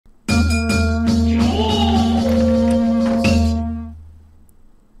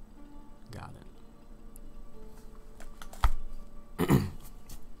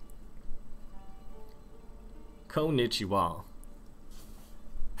Konichiwa.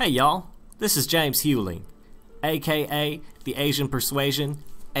 Hey y'all, this is James Huling, aka the Asian Persuasion,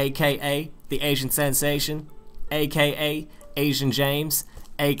 aka the Asian Sensation, aka Asian James,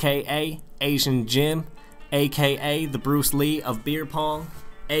 aka Asian Jim, aka the Bruce Lee of beer pong,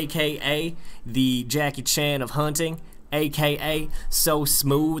 aka the Jackie Chan of hunting, aka so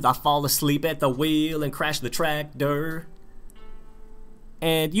smooth I fall asleep at the wheel and crash the tractor.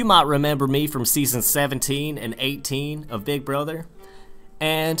 And you might remember me from seasons 17 and 18 of Big Brother.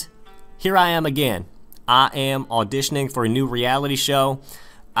 And here I am again. I am auditioning for a new reality show.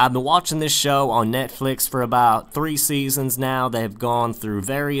 I've been watching this show on Netflix for about 3 seasons now. They have gone through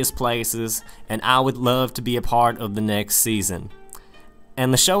various places, and I would love to be a part of the next season.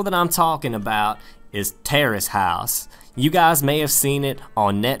 And the show that I'm talking about is Terrace House. You guys may have seen it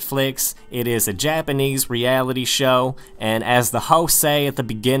on Netflix. It is a Japanese reality show, and as the hosts say at the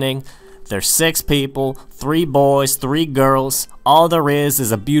beginning, there's 6 people, 3 boys, 3 girls. All there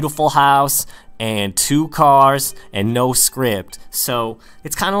is a beautiful house and 2 cars and no script. So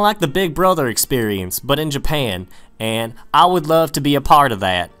it's kind of like the Big Brother experience, but in Japan, and I would love to be a part of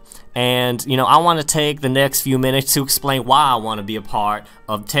that. And, you know, I want to take the next few minutes to explain why I want to be a part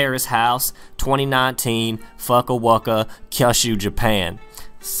of Terrace House 2019 Fucka Wukka Kyushu Japan.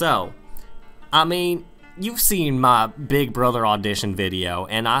 So, I mean, you've seen my Big Brother audition video,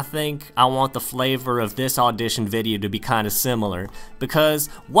 and I think I want the flavor of this audition video to be kind of similar. Because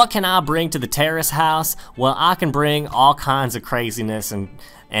what can I bring to the Terrace House? Well, I can bring all kinds of craziness,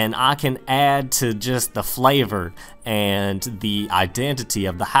 and I can add to just the flavor and the identity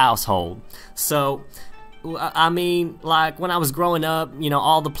of the household. So, I mean, like, when I was growing up, you know,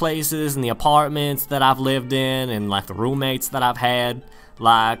 all the places and the apartments that I've lived in and, like, the roommates that I've had,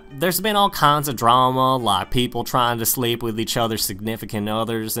 like, there's been all kinds of drama, like people trying to sleep with each other's significant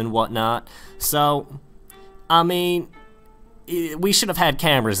others and whatnot. So, I mean, we should have had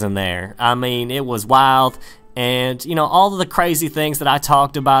cameras in there. I mean, it was wild. And, you know, all of the crazy things that I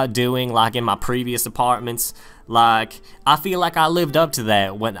talked about doing, like in my previous apartments, like, I feel like I lived up to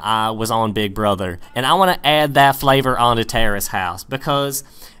that when I was on Big Brother. And I want to add that flavor onto Terrace House, because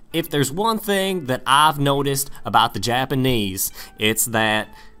if there's one thing that I've noticed about the Japanese, it's that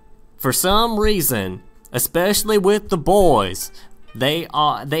for some reason, especially with the boys, they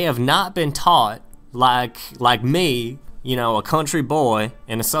have not been taught, like me, you know, a country boy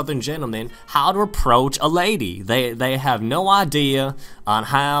and a southern gentleman, how to approach a lady. They have no idea on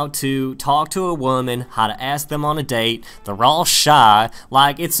how to talk to a woman, how to ask them on a date. They're all shy.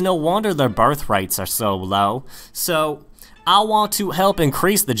 Like, it's no wonder their birth rates are so low. So I want to help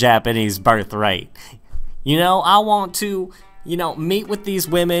increase the Japanese birth rate. You know, I want to, you know, meet with these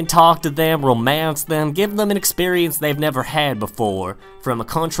women, talk to them, romance them, give them an experience they've never had before. From a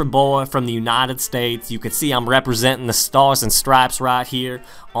country boy from the United States, you can see I'm representing the stars and stripes right here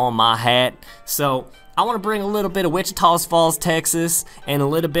on my hat. So I want to bring a little bit of Wichita Falls, Texas, and a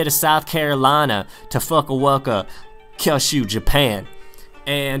little bit of South Carolina to Fucka Wukka Kyushu Japan.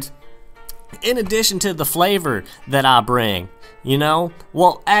 And in addition to the flavor that I bring, you know,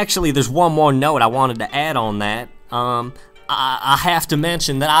 well, actually, there's one more note I wanted to add on that. I have to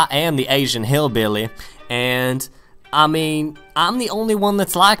mention that I am the Asian hillbilly, and I mean, I'm the only one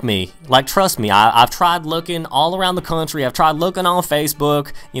that's like me. Like, trust me, I've tried looking all around the country. I've tried looking on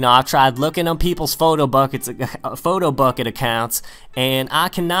Facebook. You know, I've tried looking on people's photo bucket accounts, and I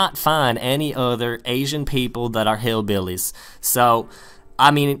cannot find any other Asian people that are hillbillies. So, I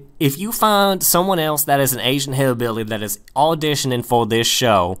mean, if you find someone else that is an Asian hillbilly that is auditioning for this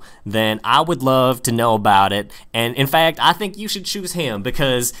show, then I would love to know about it. And in fact, I think you should choose him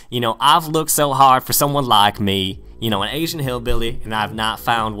because, you know, I've looked so hard for someone like me, you know, an Asian hillbilly, and I've not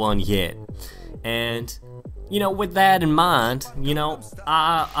found one yet. And, you know, with that in mind, you know,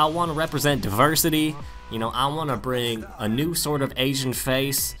 I want to represent diversity. You know, I want to bring a new sort of Asian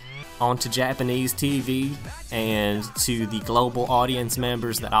face onto Japanese TV and to the global audience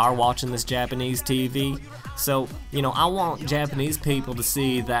members that are watching this Japanese TV. So, you know, I want Japanese people to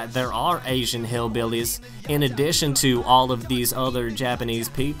see that there are Asian hillbillies in addition to all of these other Japanese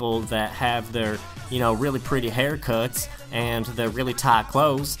people that have their, you know, really pretty haircuts and their really tight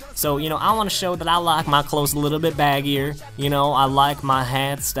clothes. So, you know, I want to show that I like my clothes a little bit baggier. You know, I like my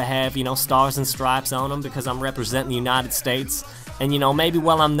hats to have, you know, stars and stripes on them because I'm representing the United States. And, you know, maybe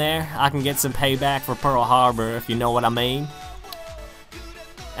while I'm there, I can get some payback for Pearl Harbor, if you know what I mean.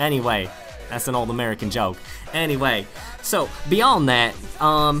 Anyway, that's an old American joke. Anyway, so beyond that,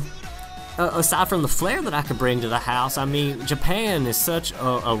 aside from the flair that I could bring to the house, I mean, Japan is such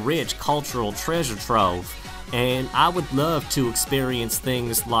a rich cultural treasure trove. And I would love to experience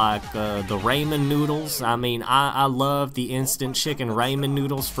things like the ramen noodles. I mean, I love the instant chicken ramen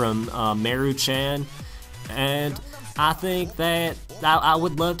noodles from Maruchan. And I think that I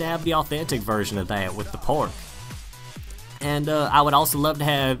would love to have the authentic version of that with the pork. And I would also love to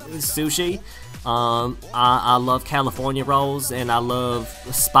have sushi. I love California rolls and I love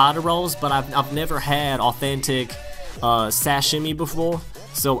spider rolls, but I've never had authentic sashimi before.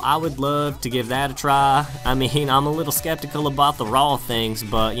 So I would love to give that a try. I mean, I'm a little skeptical about the raw things,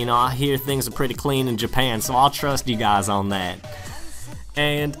 but you know, I hear things are pretty clean in Japan, so I'll trust you guys on that.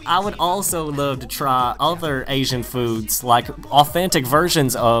 And I would also love to try other Asian foods, like authentic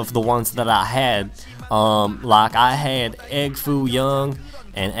versions of the ones that I had. Like I had egg foo young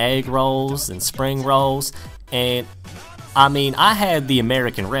and egg rolls and spring rolls, and I mean, I had the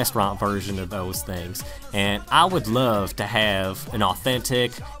American restaurant version of those things, and I would love to have an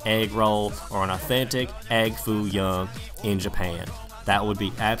authentic egg roll or an authentic egg foo young in Japan. That would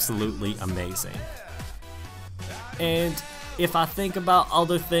be absolutely amazing. And if I think about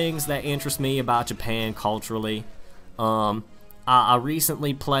other things that interest me about Japan culturally, I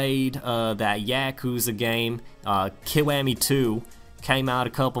recently played that Yakuza game, Kiwami 2, came out a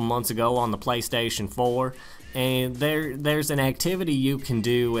couple months ago on the PlayStation 4. And there's an activity you can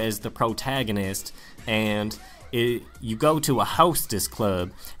do as the protagonist, and you go to a hostess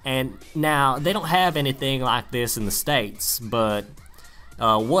club. And now they don't have anything like this in the States, but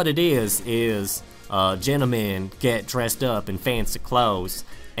what it is gentlemen get dressed up in fancy clothes,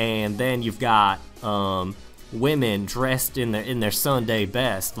 and then you've got women dressed in their Sunday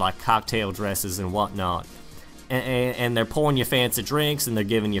best, like cocktail dresses and whatnot, and they're pouring you fancy drinks and they're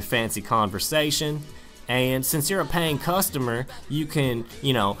giving you fancy conversation. And since you're a paying customer, you can,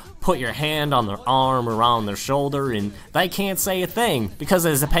 you know, put your hand on their arm or on their shoulder and they can't say a thing, because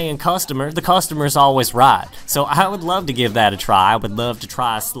as a paying customer, the customer's always right. So I would love to give that a try. I would love to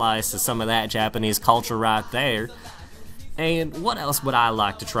try a slice of some of that Japanese culture right there. And what else would I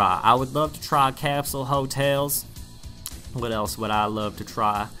like to try? I would love to try capsule hotels. What else would I love to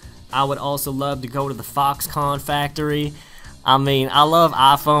try? I would also love to go to the Foxconn factory. I mean, I love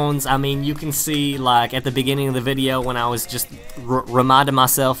iPhones. I mean, you can see, like, at the beginning of the video when I was just reminding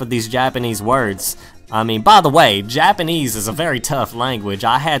myself of these Japanese words. I mean, by the way, Japanese is a very tough language.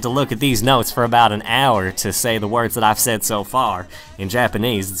 I had to look at these notes for about an hour to say the words that I've said so far in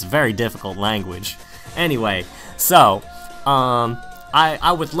Japanese. It's a very difficult language. Anyway, so,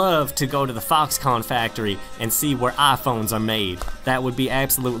 I would love to go to the Foxconn factory and see where iPhones are made. That would be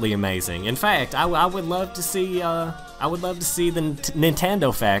absolutely amazing. In fact, I would love to see the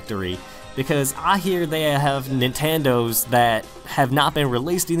Nintendo factory, because I hear they have Nintendos that have not been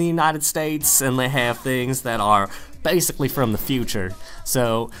released in the United States, and they have things that are basically from the future.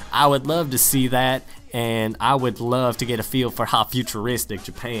 So I would love to see that, and I would love to get a feel for how futuristic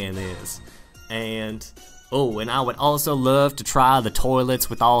Japan is. And oh, and I would also love to try the toilets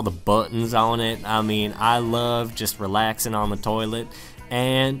with all the buttons on it. I mean, I love just relaxing on the toilet.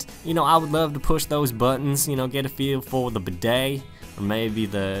 And, you know, I would love to push those buttons, you know, get a feel for the bidet, or maybe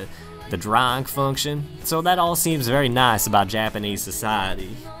the drying function. So that all seems very nice about Japanese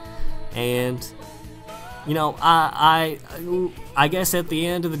society. And, you know, I guess at the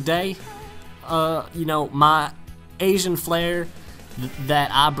end of the day, you know, my Asian flair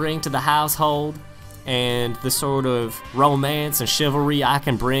that I bring to the household, and the sort of romance and chivalry I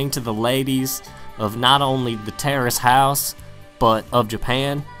can bring to the ladies of not only the Terrace House, but of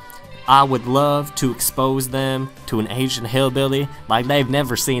Japan, I would love to expose them to an Asian hillbilly like they've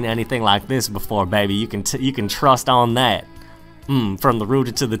never seen anything like this before, baby. You can trust on that. From the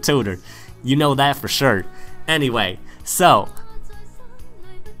rooter to the tutor, you know that for sure. Anyway, so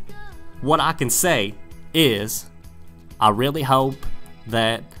what I can say is, I really hope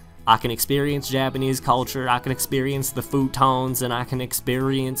that I can experience Japanese culture, I can experience the futons, and I can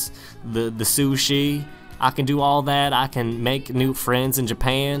experience the sushi. I can do all that. I can make new friends in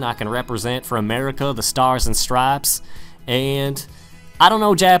Japan. I can represent for America the Stars and Stripes. And I don't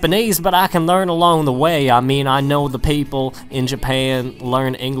know Japanese, but I can learn along the way. I mean, I know the people in Japan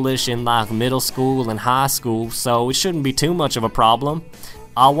learn English in like middle school and high school, so it shouldn't be too much of a problem.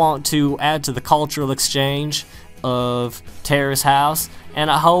 I want to add to the cultural exchange of Terrace House, and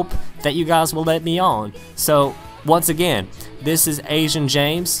I hope that you guys will let me on. So, once again, this is Asian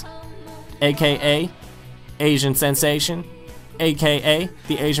James, aka Asian Sensation, aka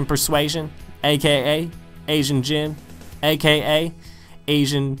The Asian Persuasion, aka Asian Jim, aka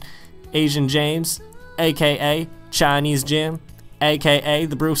Asian James, aka Chinese Jim, aka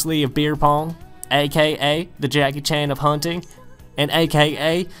the Bruce Lee of beer pong, aka the Jackie Chan of hunting, and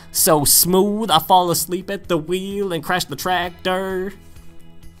aka so smooth I fall asleep at the wheel and crash the tractor.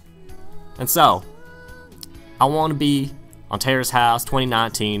 And so, I want to be on Terrace House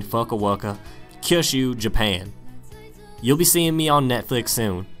 2019 Fuka Wuka, Kyushu, Japan. You'll be seeing me on Netflix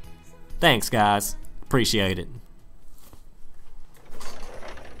soon. Thanks guys, appreciate it.